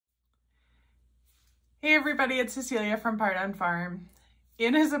Hey everybody, it's Cecilia from Pardun Farm.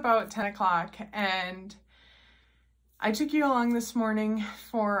 It is about 10 o'clock and I took you along this morning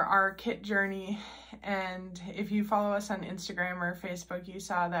for our kit journey, and if you follow us on Instagram or Facebook, you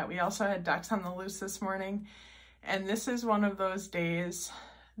saw that we also had ducks on the loose this morning. And this is one of those days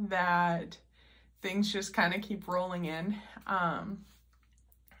that things just kind of keep rolling in.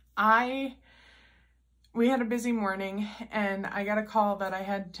 We had a busy morning and I got a call that I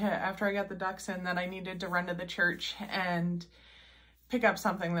had to, after I got the ducks in, that I needed to run to the church and pick up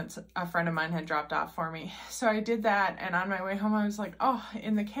something that a friend of mine had dropped off for me. So I did that, and on my way home I was like, oh,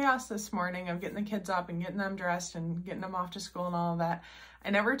 in the chaos this morning of getting the kids up and getting them dressed and getting them off to school and all of that, I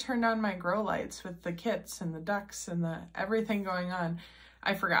never turned on my grow lights with the kits and the ducks and the everything going on.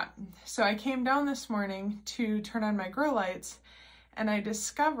 I forgot. So I came down this morning to turn on my grow lights and I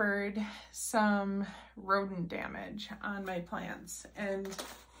discovered some rodent damage on my plants. And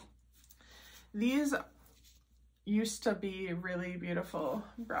these used to be really beautiful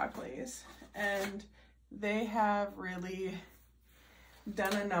broccolis, and they have really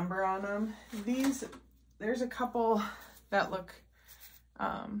done a number on them. There's a couple that look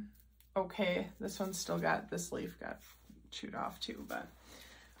okay. This one's still got, this leaf got chewed off too, but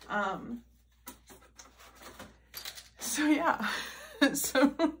so yeah.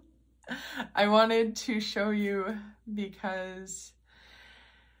 So I wanted to show you because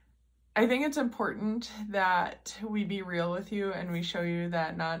I think it's important that we be real with you and we show you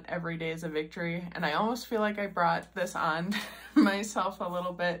that not every day is a victory. And I almost feel like I brought this on myself a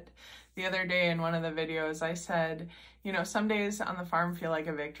little bit the other day in one of the videos. I said, you know, some days on the farm feel like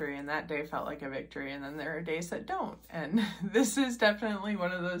a victory, and that day felt like a victory, and then there are days that don't. And this is definitely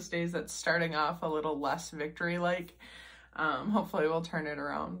one of those days that's starting off a little less victory-like. Hopefully we'll turn it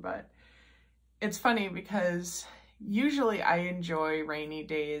around, but it's funny because usually I enjoy rainy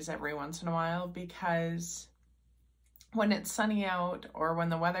days every once in a while, because when it's sunny out or when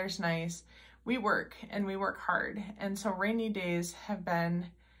the weather's nice, we work and we work hard. And so rainy days have been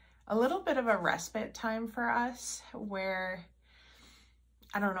a little bit of a respite time for us where,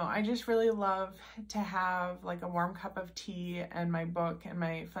 I don't know, I just really love to have like a warm cup of tea and my book and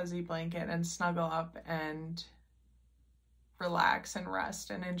my fuzzy blanket and snuggle up and relax and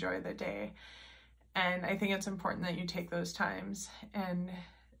rest and enjoy the day. And I think it's important that you take those times. And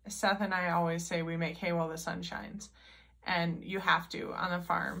Seth and I always say we make hay while the sun shines. And you have to on the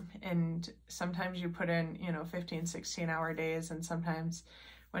farm. And sometimes you put in, you know, 15, 16-hour days. And sometimes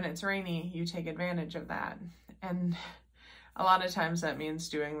when it's rainy, you take advantage of that. And a lot of times that means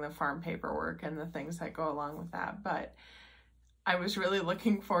doing the farm paperwork and the things that go along with that. But I was really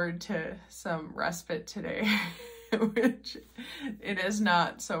looking forward to some respite today. Which it has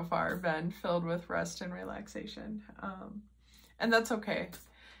not so far been filled with rest and relaxation. And that's okay.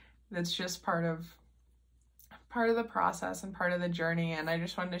 That's just part of the process and part of the journey, and I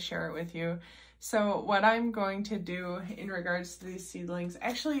just wanted to share it with you. So what I'm going to do in regards to these seedlings,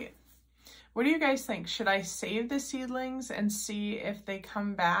 actually, what do you guys think? Should I save the seedlings and see if they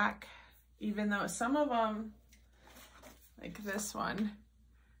come back? Even though some of them, like this one,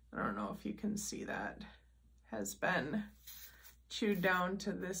 I don't know if you can see that, has been chewed down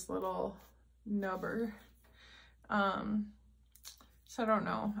to this little nubber. So I don't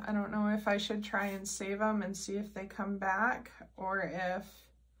know. I don't know if I should try and save them and see if they come back, or if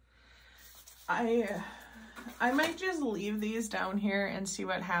I might just leave these down here and see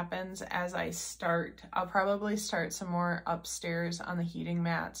what happens as I start. I'll probably start some more upstairs on the heating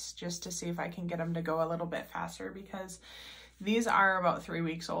mats just to see if I can get them to go a little bit faster, because these are about 3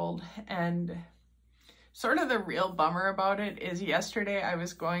 weeks old. And sort of the real bummer about it is yesterday I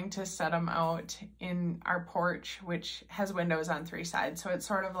was going to set them out in our porch, which has windows on 3 sides. So it's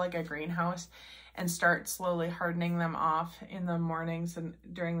sort of like a greenhouse, and start slowly hardening them off in the mornings and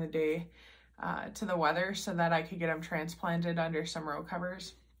during the day to the weather, so that I could get them transplanted under some row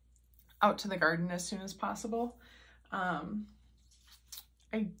covers out to the garden as soon as possible.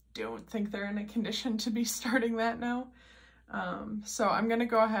 I don't think they're in a condition to be starting that now. So I'm gonna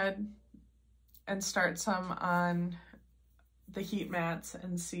go ahead and start some on the heat mats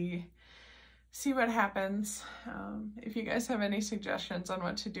and see what happens. If you guys have any suggestions on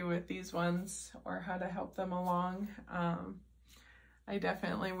what to do with these ones or how to help them along, I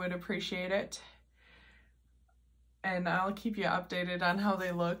definitely would appreciate it. And I'll keep you updated on how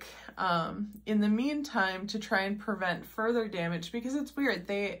they look. In the meantime, to try and prevent further damage, because it's weird,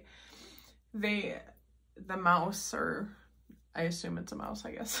 the mouse, or I assume it's a mouse,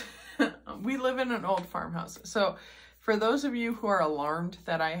 I guess. We live in an old farmhouse. So for those of you who are alarmed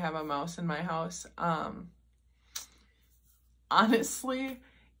that I have a mouse in my house, honestly,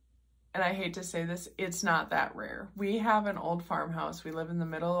 and I hate to say this, it's not that rare. We have an old farmhouse. We live in the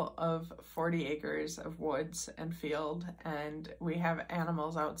middle of 40 acres of woods and field, and we have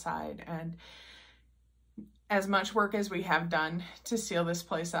animals outside. And as much work as we have done to seal this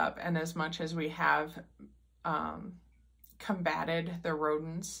place up, and as much as we have combated the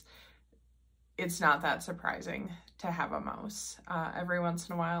rodents, it's not that surprising to have a mouse every once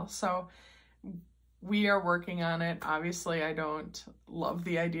in a while. So we are working on it. Obviously, I don't love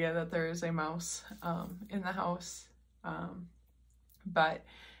the idea that there is a mouse in the house, but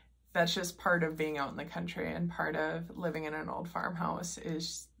that's just part of being out in the country, and part of living in an old farmhouse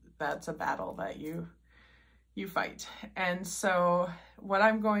is that's a battle that you fight. And so what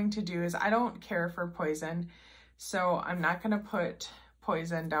I'm going to do is, I don't care for poison, so I'm not going to put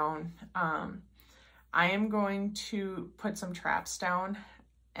poison down. I am going to put some traps down,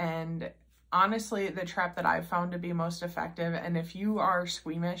 and honestly, the trap that I've found to be most effective, and if you are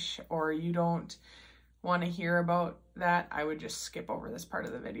squeamish or you don't want to hear about that, I would just skip over this part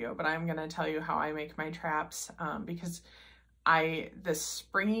of the video, but I'm going to tell you how I make my traps, because the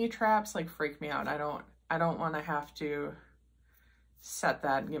springy traps like freak me out. I don't want to have to set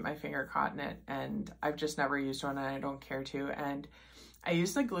that and get my finger caught in it, and I've just never used one, and I don't care to. And I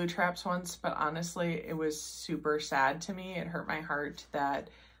used the glue traps once, but honestly, it was super sad to me. It hurt my heart that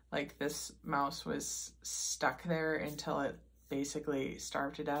like this mouse was stuck there until it basically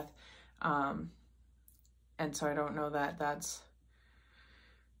starved to death. And so I don't know that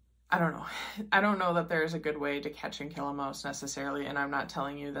I don't know that there's a good way to catch and kill a mouse necessarily. And I'm not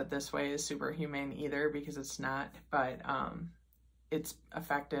telling you that this way is super humane either, because it's not, but it's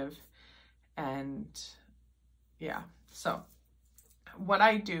effective. And yeah, so what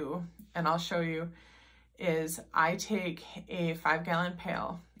I do, and I'll show you, is I take a 5-gallon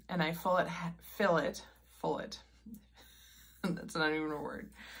pail and I fill it. That's not even a word.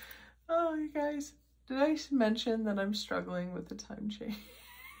 Oh, you guys, did I mention that I'm struggling with the time change?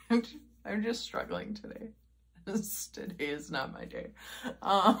 I'm just struggling today. Today is not my day.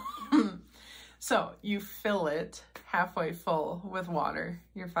 So you fill it halfway full with water,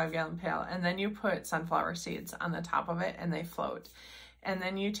 your 5-gallon pail, and then you put sunflower seeds on the top of it and they float. And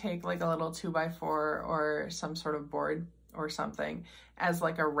then you take like a little 2x4 or some sort of board or something as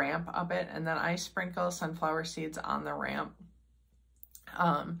like a ramp up it, and then I sprinkle sunflower seeds on the ramp,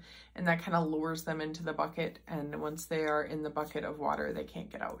 and that kind of lures them into the bucket, and once they are in the bucket of water, they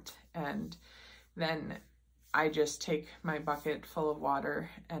can't get out. And then I just take my bucket full of water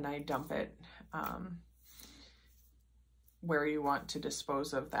and I dump it where you want to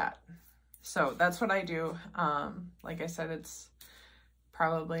dispose of that. So that's what I do. Like I said, it's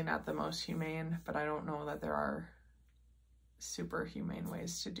probably not the most humane, but I don't know that there are super humane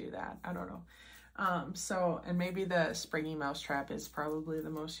ways to do that. I don't know. And maybe the springy mouse trap is probably the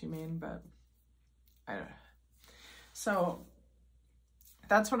most humane, but I don't know. So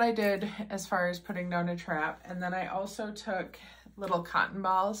that's what I did as far as putting down a trap. And then I also took little cotton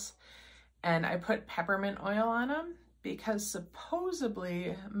balls and I put peppermint oil on them, because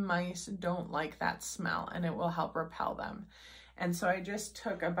supposedly mice don't like that smell and it will help repel them. And so I just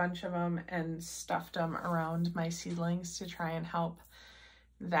took a bunch of them and stuffed them around my seedlings to try and help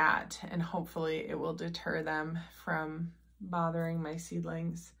that, and hopefully it will deter them from bothering my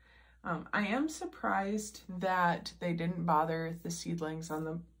seedlings. I am surprised that they didn't bother the seedlings on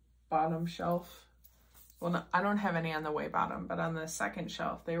the bottom shelf. Well, no, I don't have any on the way bottom, but on the second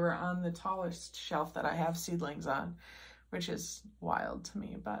shelf, they were on the tallest shelf that I have seedlings on, which is wild to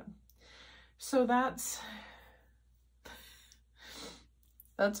me. But so that's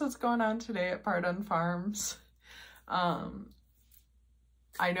what's going on today at Pardun Farms.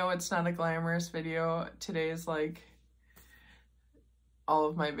 I know it's not a glamorous video. Today is like, all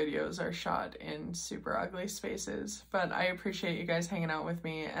of my videos are shot in super ugly spaces, but I appreciate you guys hanging out with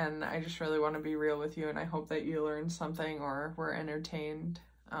me, and I just really want to be real with you, and I hope that you learned something or were entertained.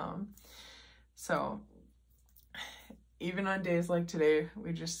 So even on days like today,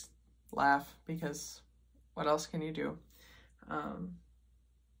 we just laugh, because what else can you do?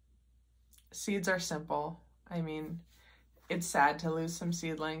 Seeds are simple. I mean, it's sad to lose some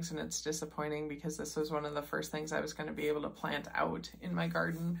seedlings, and it's disappointing because this was one of the first things I was going to be able to plant out in my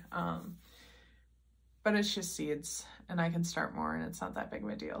garden. But it's just seeds, and I can start more, and it's not that big of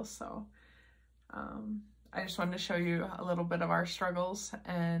a deal. So I just wanted to show you a little bit of our struggles,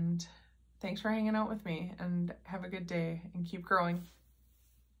 and thanks for hanging out with me, and have a good day and keep growing.